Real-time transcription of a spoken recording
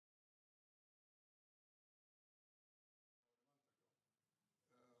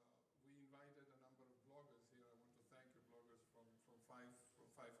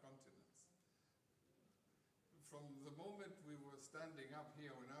from the moment we were standing up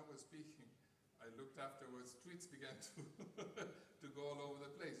here, when I was speaking, I looked afterwards, tweets began to, to go all over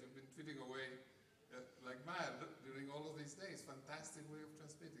the place. We've been tweeting away like mad during all of these days. Fantastic way of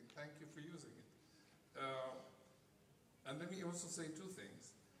transmitting. Thank you for using it. And let me also say two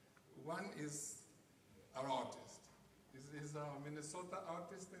things. One is our artist. Is our Minnesota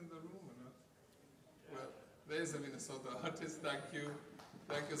artist in the room or not? Yeah. Well, there's a Minnesota artist. Thank you.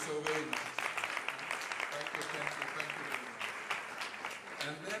 Thank you so very much. Thank you very much.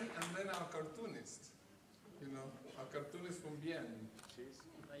 And then our cartoonist. You know, our cartoonist from Bien.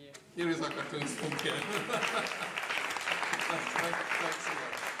 Here is our cartoonist from Bien. Thanks a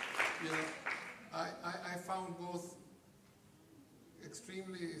lot. You know, I found both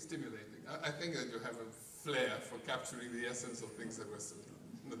extremely stimulating. I think that you have a flair for capturing the essence of things that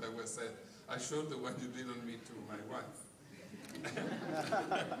were said. I showed the one you did on me to my wife.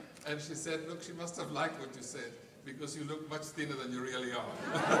 And she said, look, she must have liked what you said, because you look much thinner than you really are.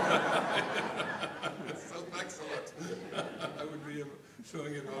 So thanks a lot. I would be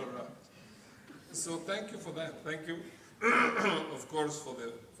showing it all around. So thank you for that. Thank you, of course, for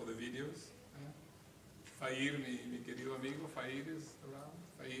the videos. Fair, mi querido amigo, Fair is around.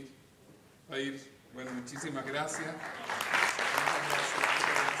 Fair, bueno, muchísimas gracias.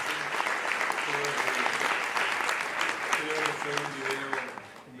 Creo que fue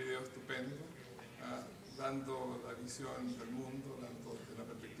un video estupendo, dando la visión del mundo, dando de la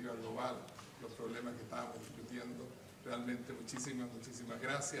perspectiva global los problemas que estábamos discutiendo. Realmente muchísimas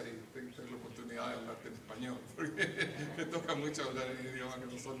gracias, y tengo la oportunidad de hablarte en español, porque me toca mucho hablar en idiomas que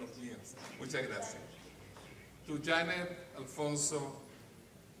no son los míos. Muchas gracias. To Janet, Alfonso,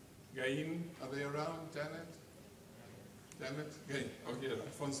 Gain, are they around? Janet? Gain. Oh, here,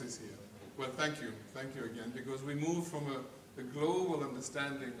 Alfonso is here. Well, thank you again, because we moved from a global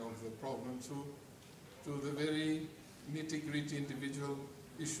understanding of the problem to the very nitty-gritty individual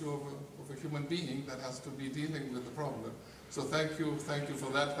issue of a human being that has to be dealing with the problem. So thank you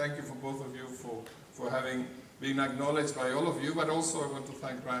for that. Thank you for both of you for having been acknowledged by all of you, but also I want to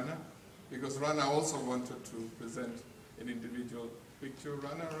thank Rana, because Rana also wanted to present an individual picture.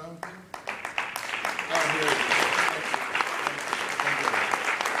 Rana, around here? Oh, here it is.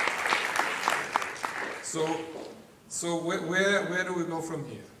 So where do we go from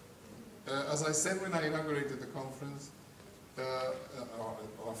here? As I said when I inaugurated the conference,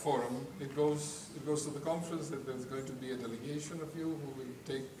 our forum, it goes to the conference that there's going to be a delegation of you who will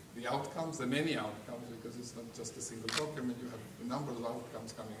take the outcomes, the many outcomes, because it's not just a single document, you have a number of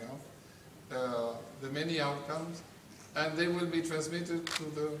outcomes coming out. The many outcomes, and they will be transmitted to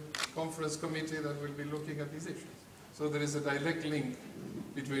the conference committee that will be looking at these issues. So there is a direct link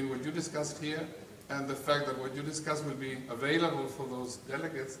between what you discussed here and the fact that what you discussed will be available for those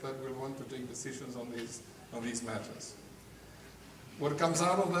delegates that will want to take decisions on these matters. What comes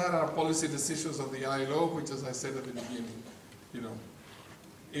out of that are policy decisions of the ILO, which, as I said at the beginning, you know,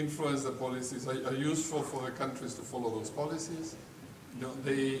 influence the policies, are useful for the countries to follow those policies. You know,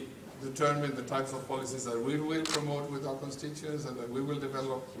 they determine the types of policies that we will promote with our constituents and that we will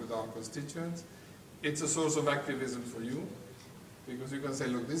develop with our constituents. It's a source of activism for you, because you can say,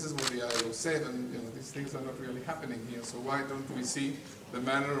 look, this is what the ILO said, and you know, these things are not really happening here, so why don't we see the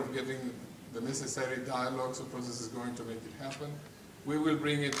manner of getting the necessary dialogues or processes going to make it happen? We will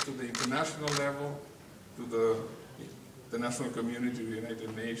bring it to the international level, to the national community, the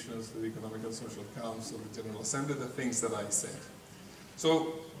United Nations, the Economic and Social Council, the General Assembly, the things that I said.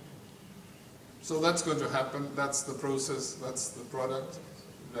 So that's going to happen. That's the process, that's the product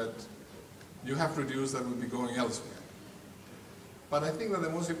that you have produced that will be going elsewhere. But I think that the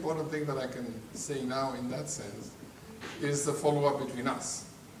most important thing that I can say now in that sense is the follow-up between us.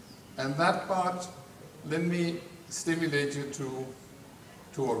 And that part, let me stimulate you to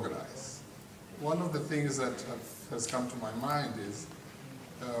organize. One of the things that has come to my mind is,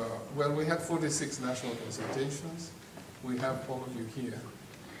 well, we had 46 national consultations. We have all of you here.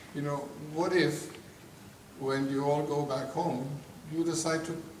 You know, what if, when you all go back home, you decide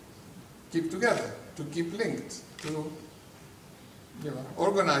to keep together, to keep linked, to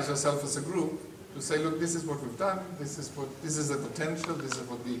organize yourself as a group, to say, look, this is what we've done, this is the potential, this is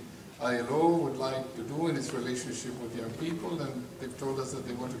what the ILO would like to do in its relationship with young people, and they've told us that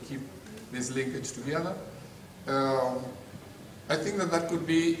they want to keep this linkage together. I think that could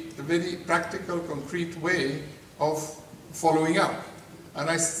be a very practical, concrete way of following up. And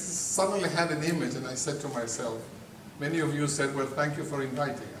I suddenly had an image, and I said to myself, many of you said, well, thank you for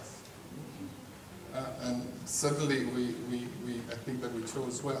inviting us. And suddenly I think that we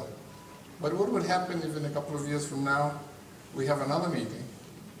chose well. But what would happen if in a couple of years from now we have another meeting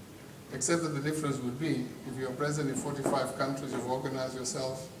except that the difference would be, if you are present in 45 countries, you've organized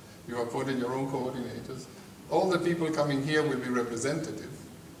yourself, you have appointed your own coordinators, all the people coming here will be representative,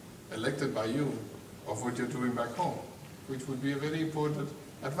 elected by you, of what you're doing back home, which would be a very important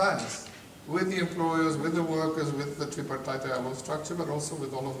advance with the employers, with the workers, with the tripartite ILO structure, but also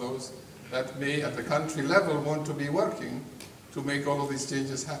with all of those that may, at the country level, want to be working to make all of these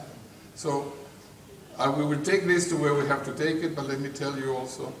changes happen. So we will take this to where we have to take it, but let me tell you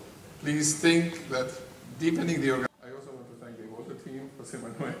also, please think that deepening the organization. I also want to thank the water team, Jose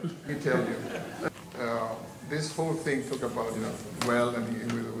Manuel. Let me tell you, this whole thing took about, well, and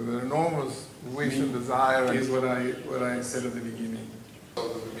with an enormous wish and desire. Is what I said at the beginning.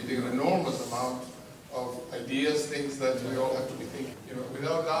 An enormous amount of ideas, things that we all have to be thinking.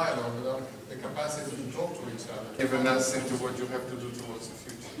 Without dialogue, without the capacity to talk to each other, given us into what you have to do towards the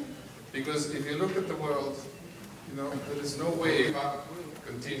future. Because if you look at the world, there is no way to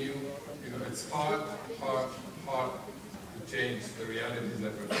continue. It's hard to change the realities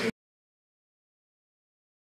that we're facing.